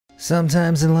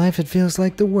Sometimes in life it feels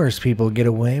like the worst people get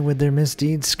away with their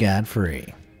misdeeds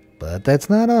scot-free. But that's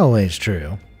not always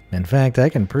true. In fact, I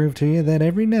can prove to you that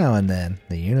every now and then,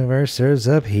 the universe serves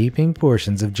up heaping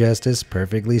portions of justice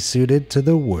perfectly suited to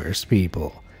the worst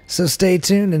people. So stay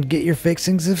tuned and get your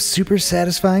fixings of super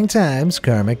satisfying times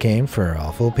karma came for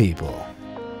awful people.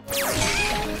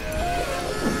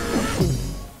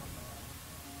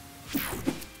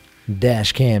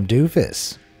 Dashcam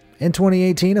Doofus. In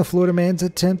 2018, a Florida man's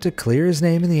attempt to clear his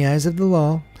name in the eyes of the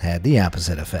law had the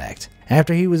opposite effect.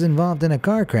 After he was involved in a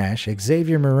car crash,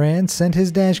 Xavier Moran sent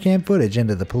his dashcam footage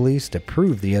into the police to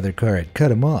prove the other car had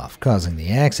cut him off, causing the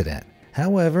accident.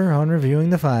 However, on reviewing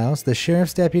the files, the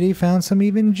sheriff's deputy found some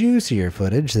even juicier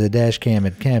footage the dashcam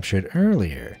had captured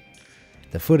earlier.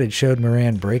 The footage showed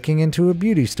Moran breaking into a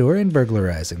beauty store and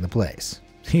burglarizing the place.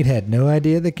 He'd had no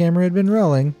idea the camera had been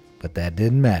rolling, but that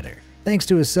didn't matter. Thanks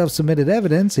to his self-submitted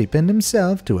evidence, he pinned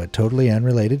himself to a totally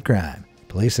unrelated crime.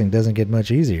 Policing doesn't get much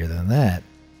easier than that.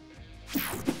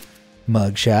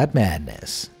 Mugshot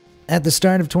Madness. At the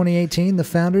start of 2018, the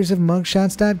founders of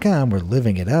Mugshots.com were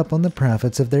living it up on the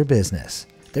profits of their business.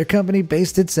 Their company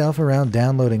based itself around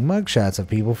downloading mugshots of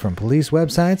people from police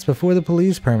websites before the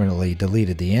police permanently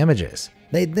deleted the images.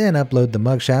 They'd then upload the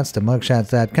mugshots to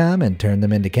Mugshots.com and turn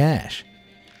them into cash.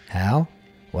 How?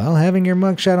 Well, having your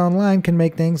mugshot online can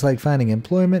make things like finding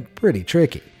employment pretty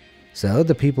tricky. So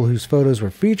the people whose photos were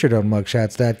featured on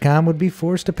Mugshots.com would be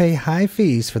forced to pay high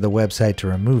fees for the website to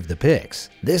remove the pics.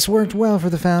 This worked well for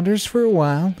the founders for a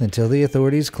while, until the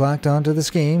authorities clocked onto the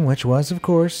scheme, which was, of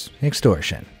course,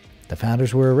 extortion. The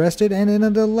founders were arrested, and in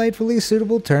a delightfully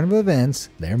suitable turn of events,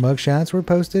 their mugshots were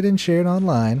posted and shared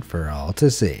online for all to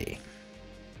see.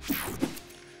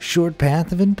 Short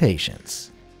Path of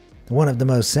Impatience. One of the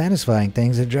most satisfying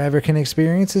things a driver can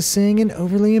experience is seeing an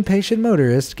overly impatient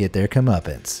motorist get their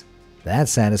comeuppance. That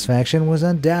satisfaction was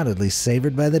undoubtedly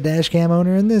savored by the dashcam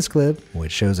owner in this clip,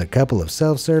 which shows a couple of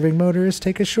self-serving motorists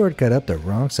take a shortcut up the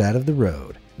wrong side of the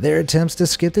road. Their attempts to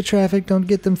skip the traffic don't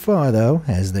get them far though,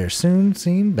 as they're soon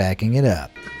seen backing it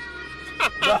up.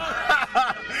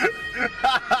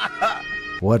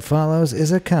 What follows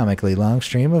is a comically long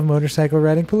stream of motorcycle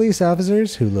riding police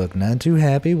officers who look none too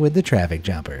happy with the traffic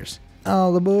jumpers.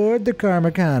 All aboard the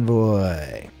Karma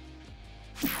Convoy.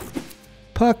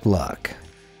 Puck Luck.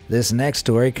 This next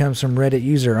story comes from Reddit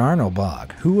user Arnold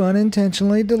Bog, who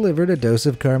unintentionally delivered a dose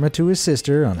of karma to his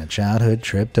sister on a childhood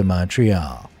trip to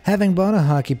Montreal. Having bought a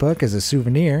hockey puck as a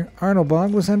souvenir, Arnold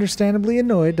Bog was understandably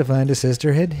annoyed to find his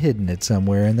sister had hidden it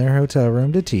somewhere in their hotel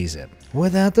room to tease him.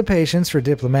 Without the patience for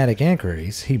diplomatic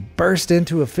inquiries, he burst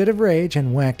into a fit of rage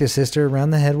and whacked his sister around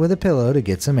the head with a pillow to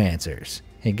get some answers.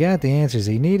 He got the answers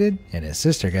he needed, and his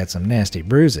sister got some nasty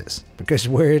bruises. Because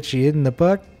where had she hidden the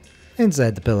puck?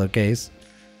 Inside the pillowcase.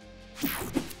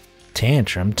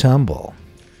 Tantrum Tumble.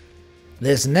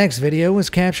 This next video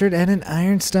was captured at an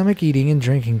iron stomach eating and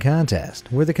drinking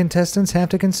contest, where the contestants have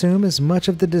to consume as much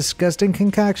of the disgusting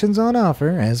concoctions on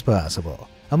offer as possible.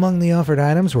 Among the offered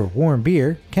items were warm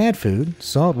beer, cat food,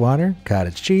 salt water,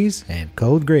 cottage cheese, and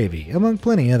cold gravy, among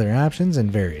plenty other options in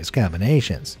various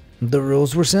combinations. The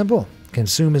rules were simple.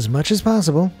 Consume as much as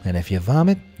possible, and if you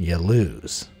vomit, you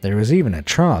lose. There was even a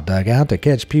trough dug out to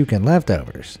catch puke and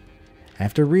leftovers.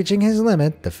 After reaching his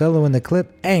limit, the fellow in the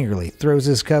clip angrily throws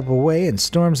his cup away and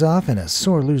storms off in a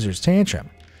sore loser's tantrum,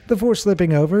 before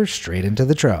slipping over straight into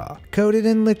the trough. Coated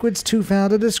in liquids too foul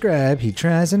to describe, he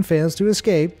tries and fails to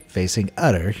escape, facing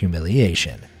utter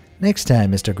humiliation. Next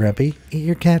time, Mr. Grumpy, eat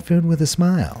your cat food with a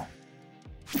smile.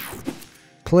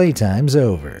 Playtime's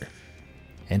over.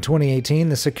 In 2018,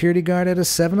 the security guard at a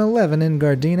 7-Eleven in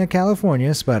Gardena,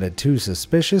 California spotted two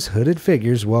suspicious hooded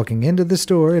figures walking into the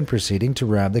store and proceeding to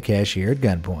rob the cashier at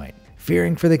gunpoint.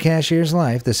 Fearing for the cashier's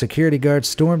life, the security guard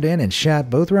stormed in and shot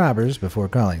both robbers before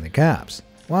calling the cops.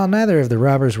 While neither of the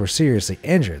robbers were seriously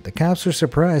injured, the cops were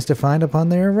surprised to find upon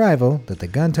their arrival that the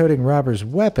gun-toting robber's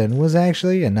weapon was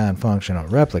actually a non-functional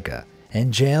replica.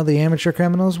 In jail, the amateur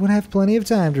criminals would have plenty of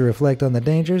time to reflect on the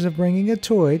dangers of bringing a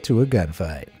toy to a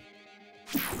gunfight.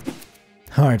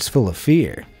 Hearts full of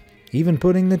fear. Even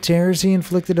putting the terrors he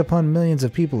inflicted upon millions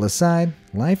of people aside,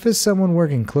 life as someone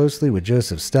working closely with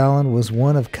Joseph Stalin was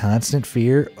one of constant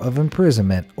fear of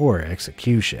imprisonment or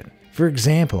execution. For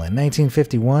example, in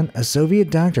 1951, a Soviet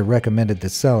doctor recommended that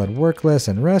Stalin work less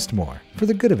and rest more for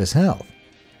the good of his health.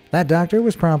 That doctor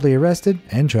was promptly arrested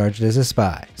and charged as a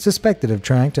spy, suspected of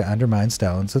trying to undermine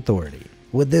Stalin's authority.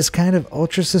 With this kind of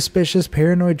ultra-suspicious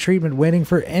paranoid treatment waiting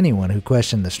for anyone who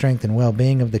questioned the strength and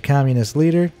well-being of the communist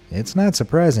leader, it's not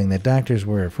surprising that doctors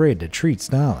were afraid to treat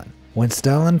Stalin. When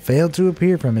Stalin failed to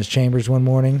appear from his chambers one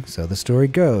morning, so the story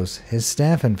goes, his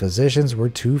staff and physicians were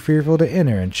too fearful to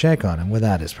enter and check on him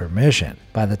without his permission.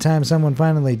 By the time someone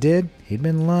finally did, he'd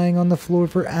been lying on the floor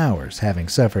for hours, having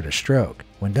suffered a stroke.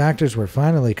 When doctors were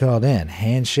finally called in,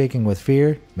 hands shaking with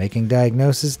fear, making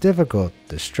diagnosis difficult,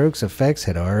 the stroke's effects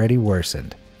had already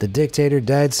worsened. The dictator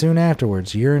died soon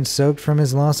afterwards, urine soaked from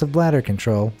his loss of bladder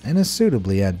control, and a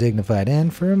suitably undignified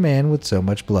end for a man with so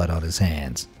much blood on his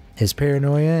hands. His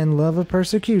paranoia and love of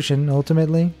persecution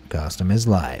ultimately cost him his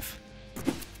life.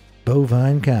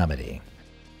 Bovine comedy.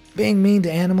 Being mean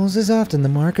to animals is often the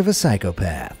mark of a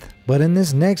psychopath, but in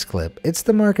this next clip, it's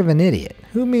the mark of an idiot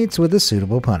who meets with a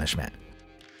suitable punishment.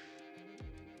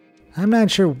 I'm not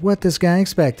sure what this guy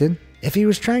expected. If he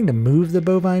was trying to move the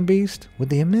bovine beast, with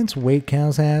the immense weight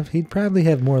cows have, he'd probably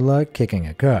have more luck kicking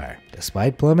a car.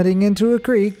 Despite plummeting into a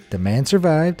creek, the man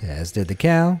survived, as did the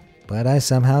cow, but I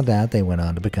somehow doubt they went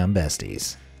on to become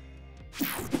besties.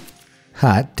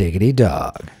 Hot diggity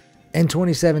dog. In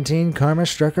 2017, karma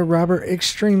struck a robber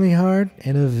extremely hard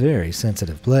in a very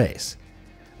sensitive place.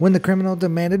 When the criminal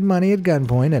demanded money at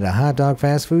gunpoint at a hot dog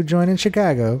fast food joint in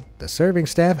Chicago, the serving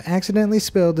staff accidentally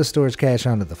spilled the store's cash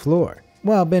onto the floor.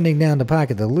 While bending down to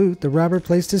pocket the loot, the robber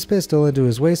placed his pistol into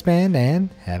his waistband and,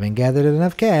 having gathered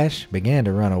enough cash, began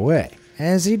to run away.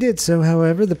 As he did so,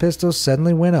 however, the pistol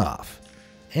suddenly went off.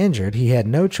 Injured, he had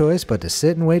no choice but to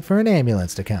sit and wait for an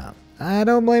ambulance to come. I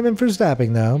don't blame him for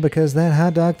stopping though, because that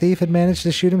hot dog thief had managed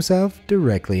to shoot himself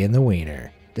directly in the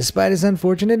wiener. Despite his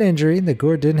unfortunate injury, the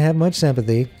court didn't have much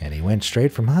sympathy, and he went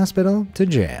straight from hospital to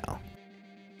jail.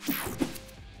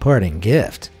 Parting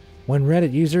gift. When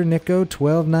Reddit user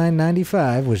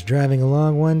Nico12995 was driving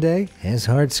along one day, his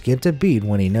heart skipped a beat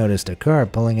when he noticed a car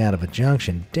pulling out of a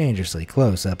junction dangerously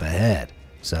close up ahead.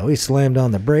 So he slammed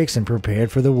on the brakes and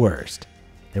prepared for the worst.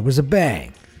 There was a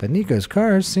bang, but Nico's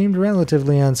car seemed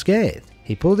relatively unscathed.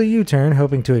 He pulled a U-turn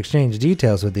hoping to exchange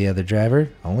details with the other driver,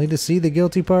 only to see the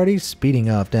guilty party speeding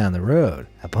off down the road.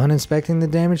 Upon inspecting the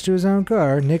damage to his own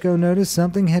car, Nico noticed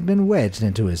something had been wedged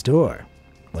into his door.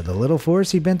 With a little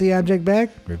force, he bent the object back,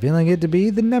 revealing it to be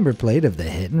the number plate of the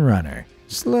hit and runner.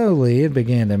 Slowly, it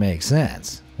began to make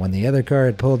sense. When the other car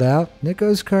had pulled out,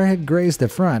 Nico's car had grazed the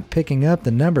front, picking up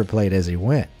the number plate as he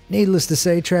went. Needless to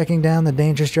say, tracking down the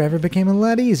dangerous driver became a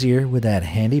lot easier with that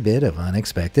handy bit of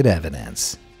unexpected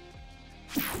evidence.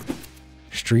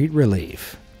 Street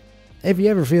relief. If you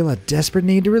ever feel a desperate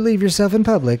need to relieve yourself in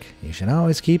public, you should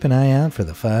always keep an eye out for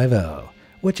the 5-0.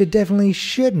 What you definitely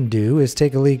shouldn't do is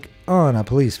take a leak on a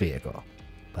police vehicle.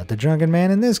 But the drunken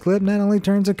man in this clip not only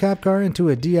turns a cop car into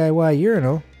a DIY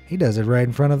urinal, he does it right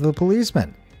in front of the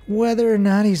policeman. Whether or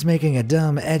not he's making a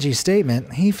dumb, edgy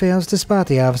statement, he fails to spot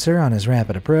the officer on his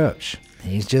rapid approach.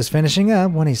 He's just finishing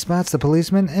up when he spots the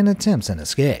policeman and attempts an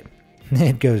escape.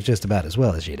 It goes just about as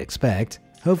well as you'd expect.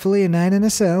 Hopefully a night in a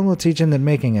cell will teach him that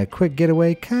making a quick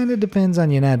getaway kinda depends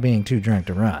on you not being too drunk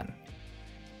to run.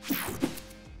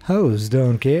 Hoes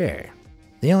don't care.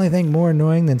 The only thing more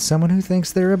annoying than someone who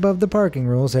thinks they're above the parking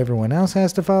rules everyone else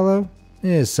has to follow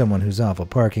is someone whose awful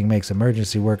parking makes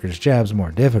emergency workers' jobs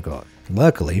more difficult.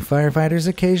 Luckily, firefighters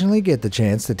occasionally get the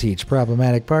chance to teach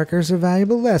problematic parkers a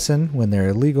valuable lesson when their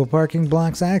illegal parking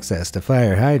blocks access to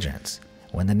fire hydrants.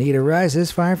 When the need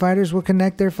arises, firefighters will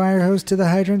connect their fire hose to the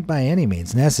hydrant by any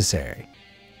means necessary.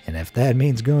 And if that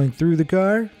means going through the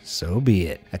car, so be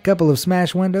it. A couple of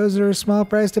smashed windows are a small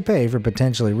price to pay for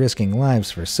potentially risking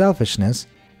lives for selfishness,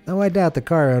 though I doubt the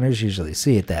car owners usually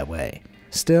see it that way.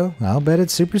 Still, I'll bet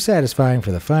it's super satisfying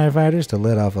for the firefighters to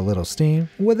let off a little steam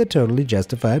with a totally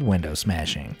justified window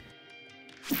smashing.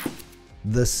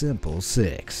 The Simple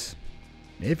Six.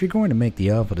 If you're going to make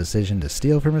the awful decision to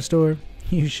steal from a store,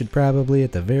 you should probably,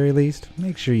 at the very least,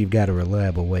 make sure you've got a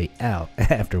reliable way out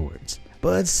afterwards.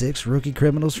 But 6 rookie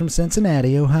criminals from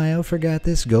Cincinnati, Ohio forgot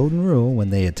this golden rule when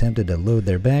they attempted to load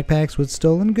their backpacks with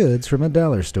stolen goods from a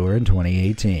dollar store in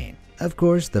 2018. Of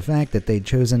course, the fact that they'd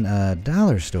chosen a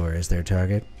dollar store as their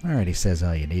target already says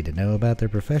all you need to know about their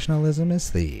professionalism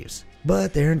as thieves.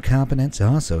 But their incompetence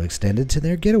also extended to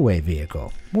their getaway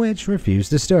vehicle, which refused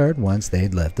to start once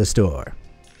they'd left the store.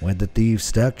 With the thieves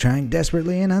stuck trying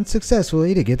desperately and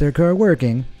unsuccessfully to get their car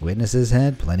working, witnesses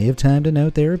had plenty of time to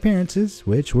note their appearances,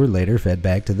 which were later fed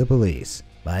back to the police.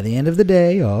 By the end of the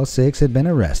day, all 6 had been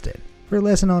arrested. For a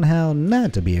lesson on how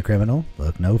not to be a criminal,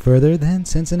 look no further than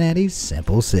Cincinnati's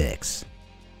Simple Six.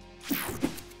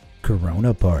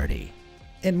 Corona Party.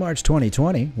 In March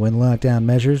 2020, when lockdown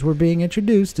measures were being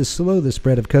introduced to slow the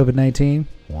spread of COVID-19,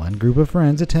 one group of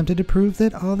friends attempted to prove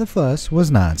that all the fuss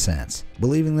was nonsense.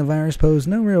 Believing the virus posed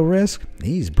no real risk,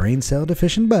 these brain cell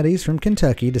deficient buddies from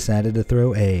Kentucky decided to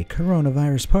throw a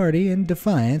coronavirus party in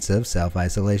defiance of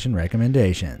self-isolation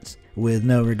recommendations. With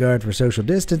no regard for social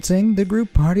distancing, the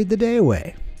group partied the day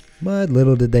away. But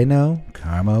little did they know,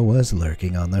 karma was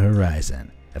lurking on the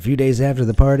horizon. A few days after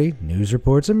the party, news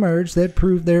reports emerged that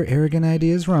proved their arrogant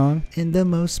ideas wrong in the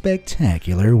most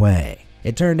spectacular way.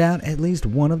 It turned out at least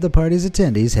one of the party's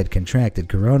attendees had contracted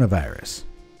coronavirus.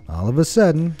 All of a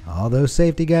sudden, all those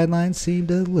safety guidelines seemed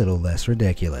a little less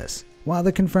ridiculous. While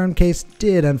the confirmed case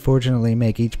did unfortunately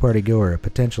make each partygoer a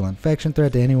potential infection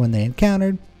threat to anyone they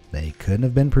encountered, they couldn't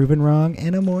have been proven wrong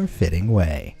in a more fitting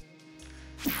way.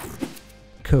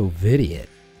 COVIDiot.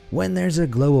 When there's a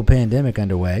global pandemic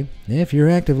underway, if you're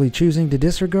actively choosing to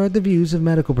disregard the views of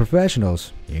medical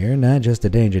professionals, you're not just a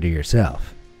danger to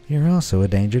yourself, you're also a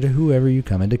danger to whoever you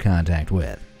come into contact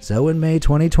with. So in May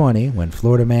 2020, when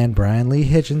Florida man Brian Lee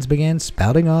Hitchens began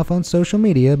spouting off on social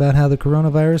media about how the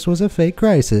coronavirus was a fake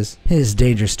crisis, his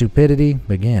dangerous stupidity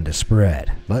began to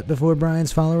spread. But before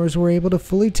Brian's followers were able to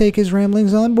fully take his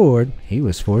ramblings on board, he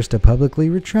was forced to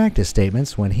publicly retract his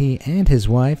statements when he and his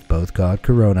wife both caught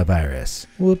coronavirus.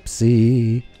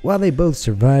 Whoopsie. While they both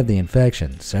survived the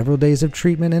infection, several days of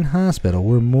treatment in hospital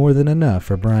were more than enough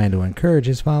for Brian to encourage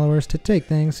his followers to take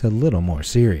things a little more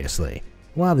seriously.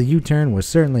 While the U-turn was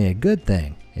certainly a good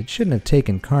thing, it shouldn't have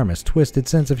taken karma's twisted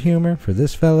sense of humor for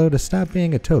this fellow to stop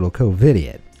being a total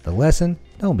COVIDiot. The lesson?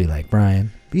 Don't be like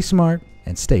Brian. Be smart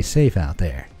and stay safe out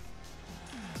there.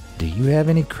 Do you have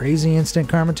any crazy instant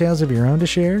karma tales of your own to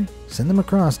share? Send them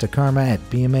across to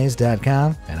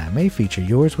karma@beamaze.com and I may feature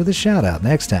yours with a shout out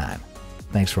next time.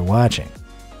 Thanks for watching.